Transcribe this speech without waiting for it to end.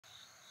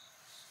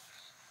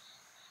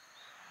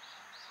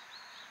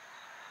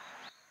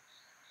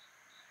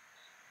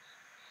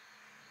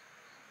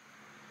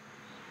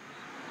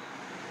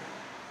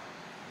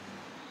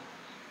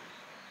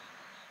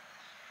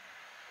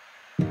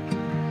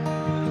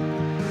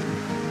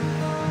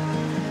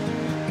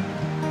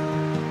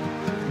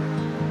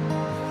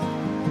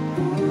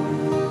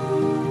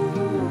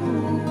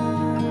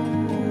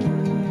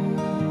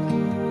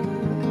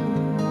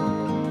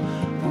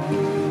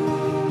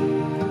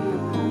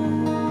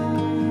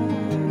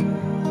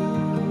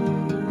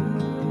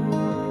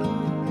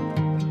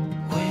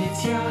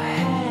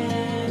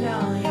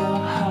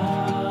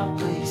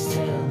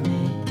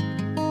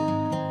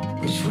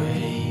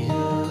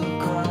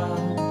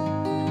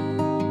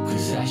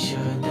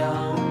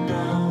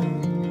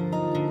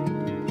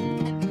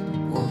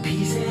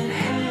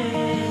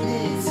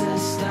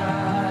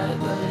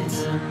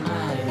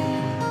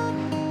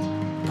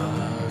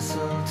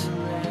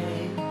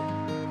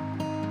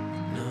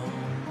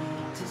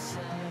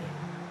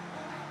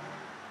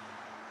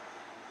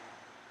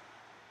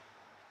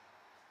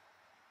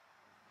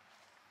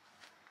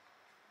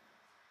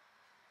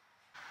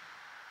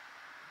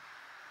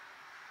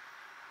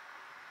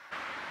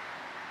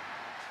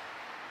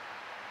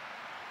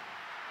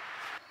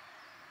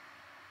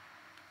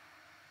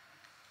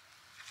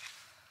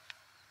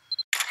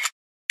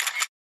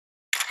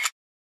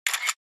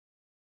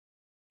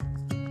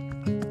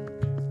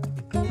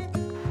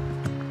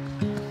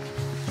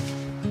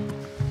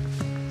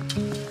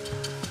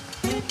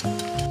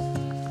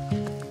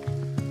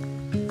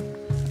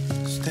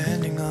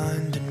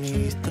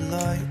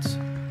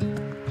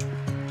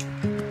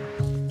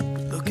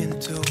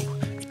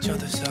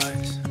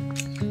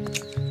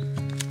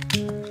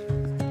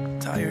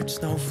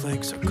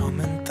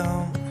falling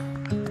down,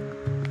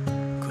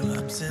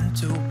 collapse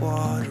into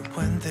water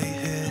when they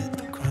hit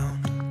the ground.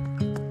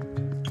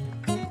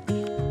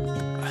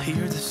 I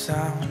hear the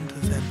sound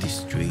of empty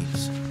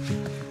streets.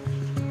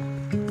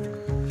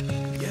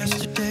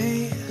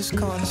 Yesterday has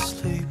gone to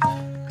sleep,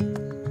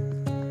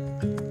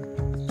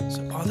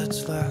 so all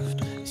that's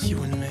left is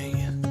you and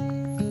me.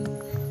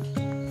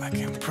 I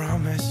can't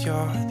promise you're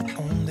the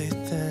only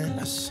thing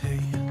I see.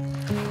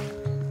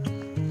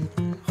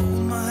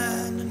 Hold my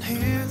hand and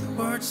hear the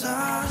words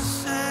I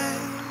say.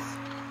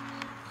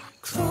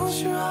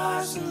 Close your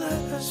eyes and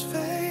let us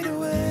fade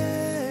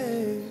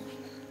away.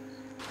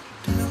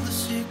 Build a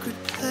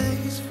secret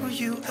place for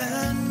you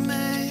and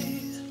me.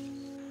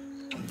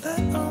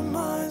 Let our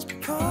minds be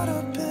caught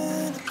up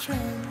in a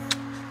dream.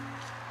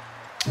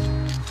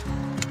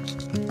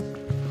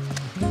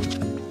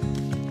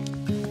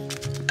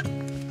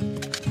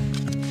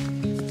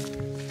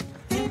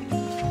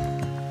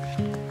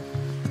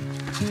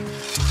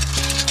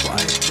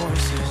 Quiet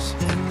voices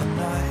in the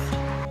night.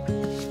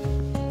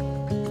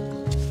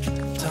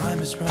 Time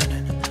is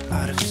running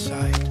out of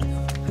sight.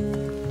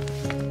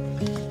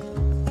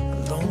 A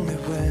lonely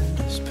wind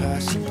is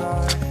passing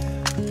by.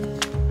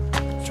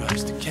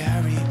 Tries to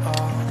carry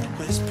all the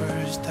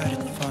whispers that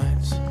it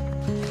finds.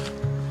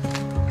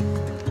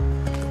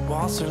 The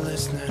walls are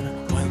listening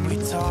when we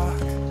talk.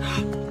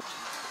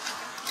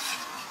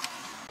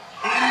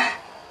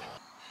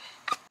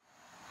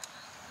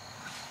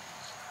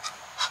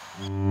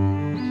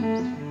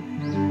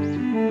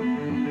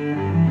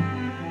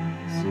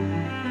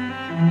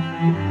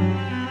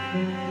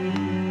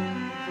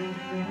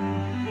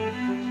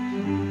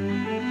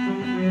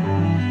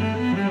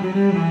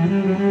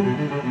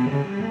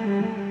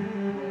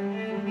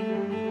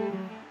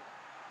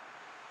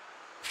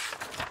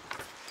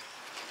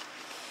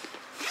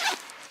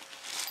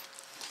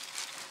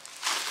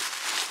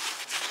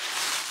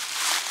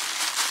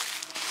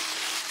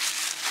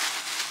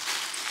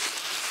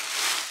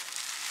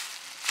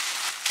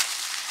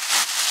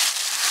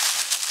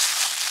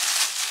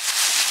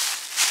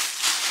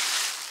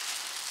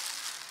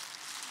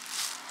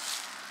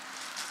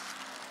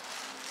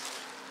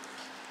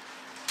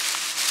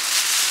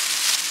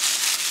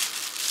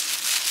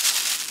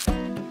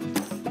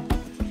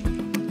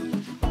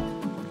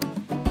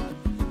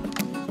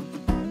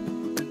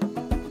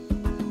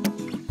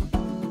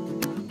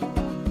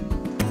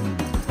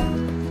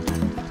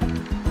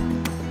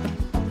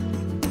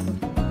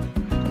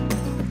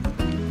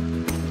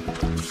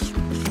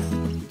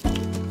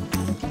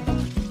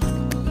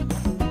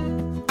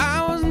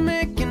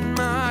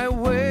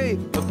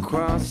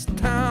 Across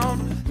town,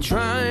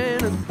 trying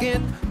to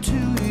get to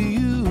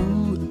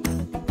you.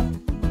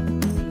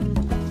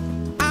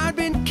 I've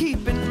been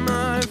keeping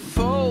my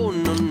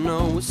phone on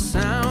no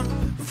sound,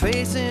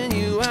 facing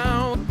you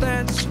out,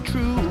 that's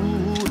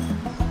true.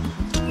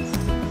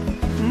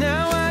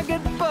 Now I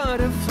get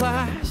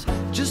butterflies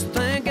just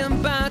thinking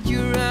about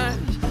your eyes,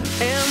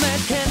 and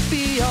that can't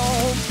be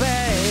all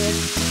bad.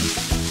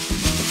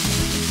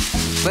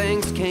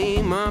 Things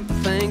came up,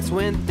 things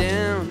went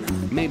down,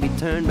 maybe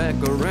turn back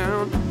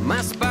around.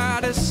 My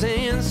spider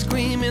saying,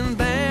 screaming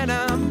that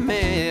I'm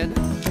mad.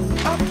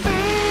 A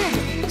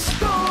big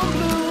storm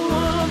blew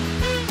up,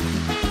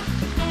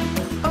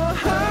 a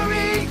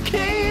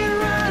hurricane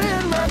right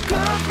in my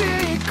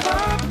coffee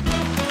cup,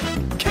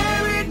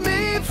 carried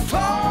me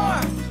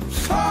far,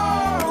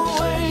 far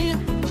away,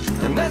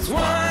 and that's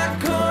why I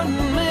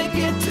couldn't make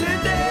it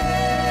today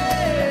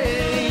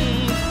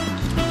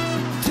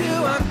to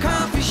our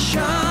coffee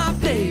shop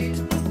date.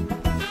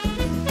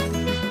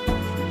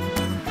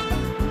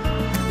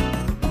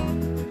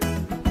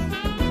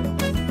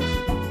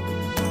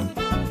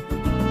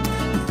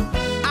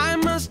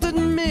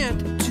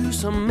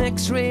 Some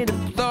X-rated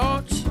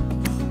thoughts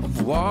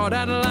of what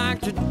I'd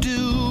like to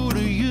do to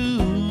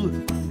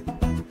you.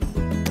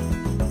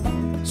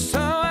 So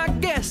I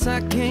guess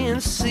I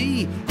can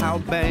see how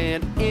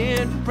bad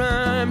it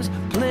rhymes,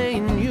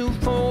 playing you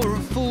for a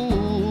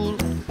fool.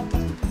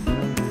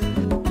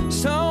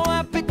 So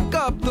I pick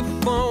up the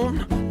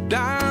phone,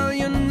 dial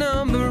your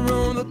number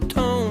on the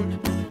tone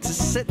to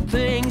set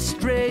things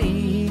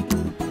straight.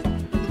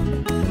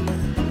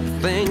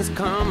 Things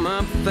come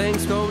up,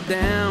 things go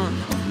down,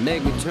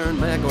 make me turn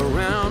back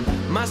around.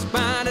 My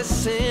spider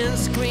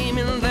sense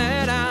screaming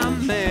that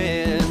I'm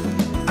mad.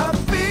 A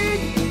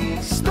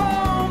big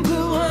storm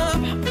blew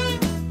up,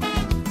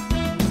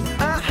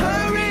 a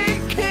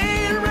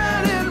hurricane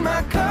right in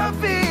my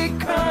coffee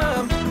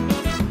cup,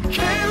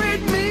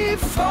 carried me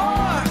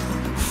far,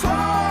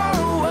 far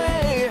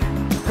away,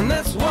 and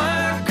that's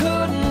why I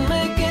couldn't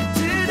make it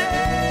today.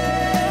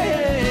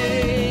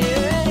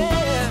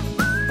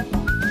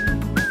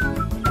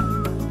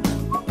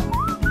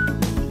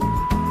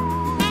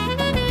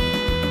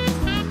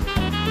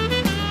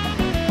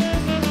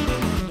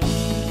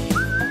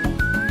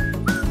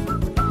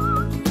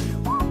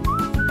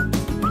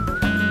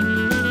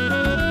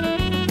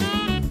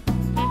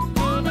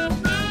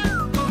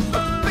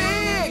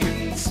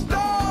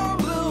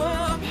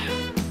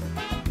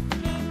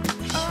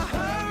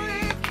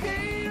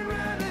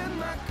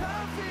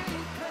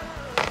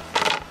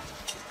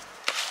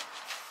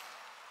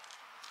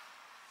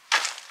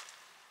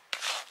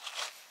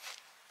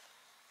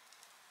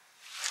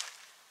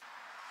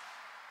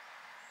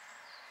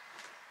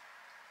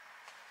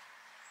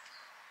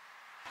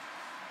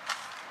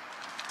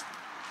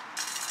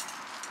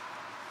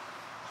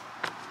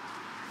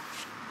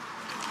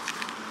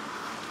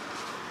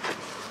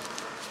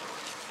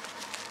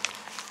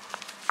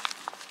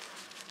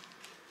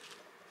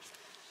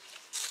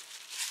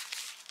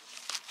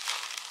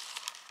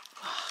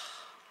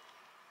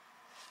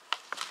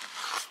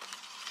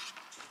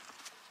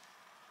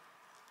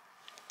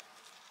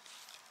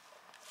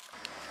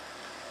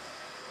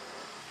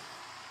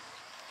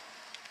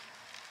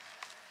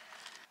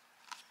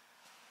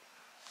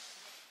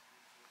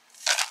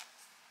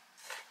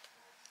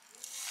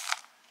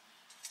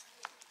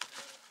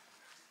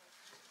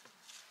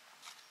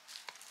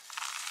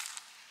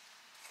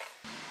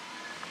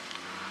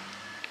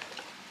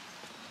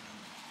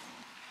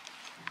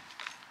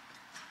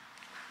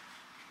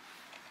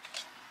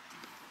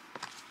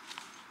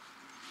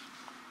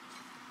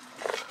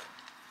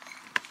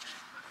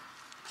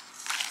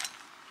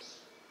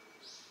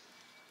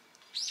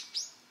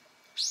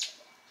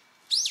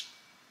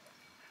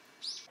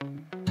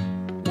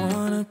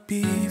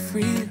 be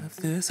free of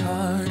this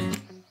heart.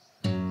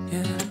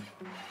 Yeah,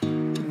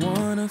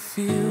 wanna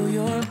feel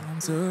your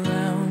arms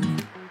around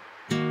me.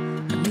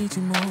 I need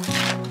you more,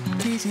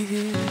 need you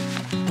here,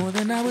 more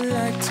than I would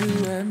like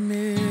to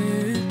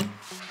admit.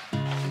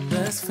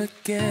 Let's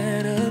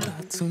forget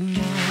about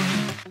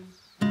tomorrow.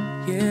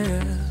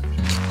 Yeah,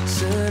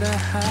 should I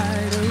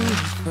hide away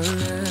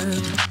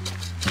forever?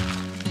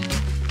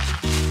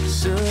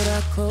 Should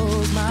I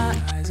close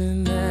my eyes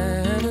and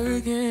never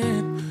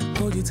again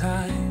hold you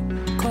tight,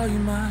 call you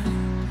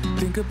mine,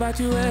 think about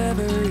you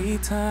every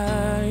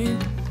time?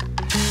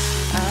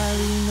 I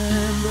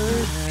remember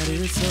that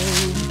it's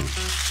over.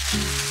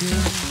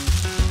 Yeah.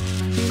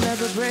 You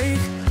never break,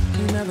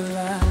 you never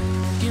lie,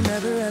 you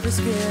never ever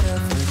scared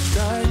of the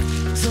dark.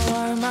 So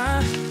why am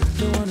I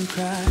the one who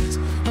cries?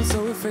 I'm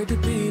so afraid to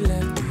be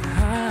left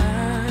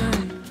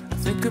behind. I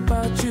think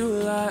about you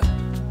a lot.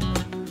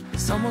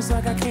 It's almost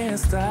like I can't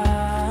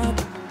stop,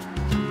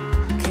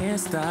 can't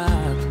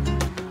stop.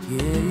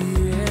 Yeah,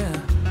 yeah.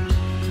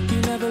 You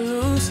never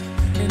lose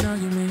an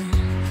argument,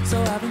 so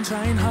I've been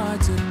trying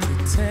hard to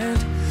pretend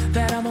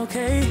that I'm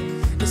okay.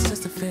 It's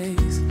just a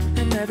phase,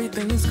 and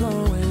everything is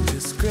going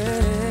just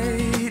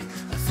great.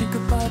 I think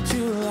about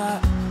you a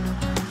lot.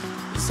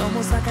 It's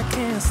almost like I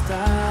can't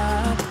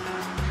stop,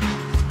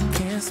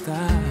 can't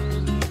stop.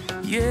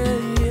 Yeah,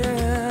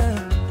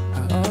 yeah.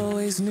 I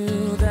always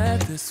knew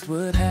that this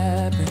would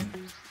happen.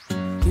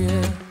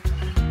 Yeah,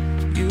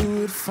 you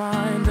would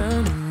find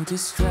a new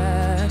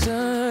distraction.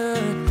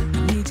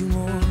 I need you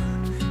more,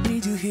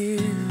 need you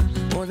here,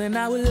 more than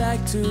I would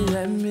like to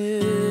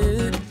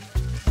admit.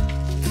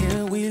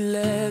 Can we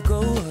let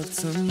go of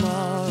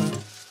tomorrow?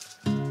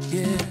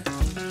 Yeah,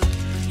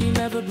 you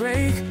never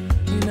break,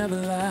 you never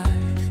lie,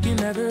 you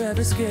never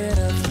ever scared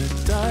of the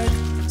dark.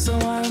 So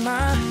why am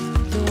I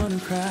the one who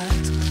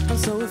cries? I'm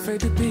so afraid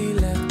to be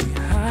left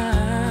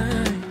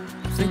behind.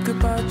 I think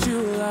about you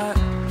a lot.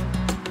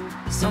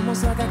 It's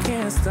almost like I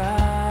can't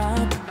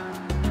stop,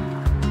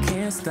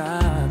 can't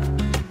stop.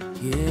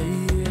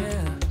 Yeah,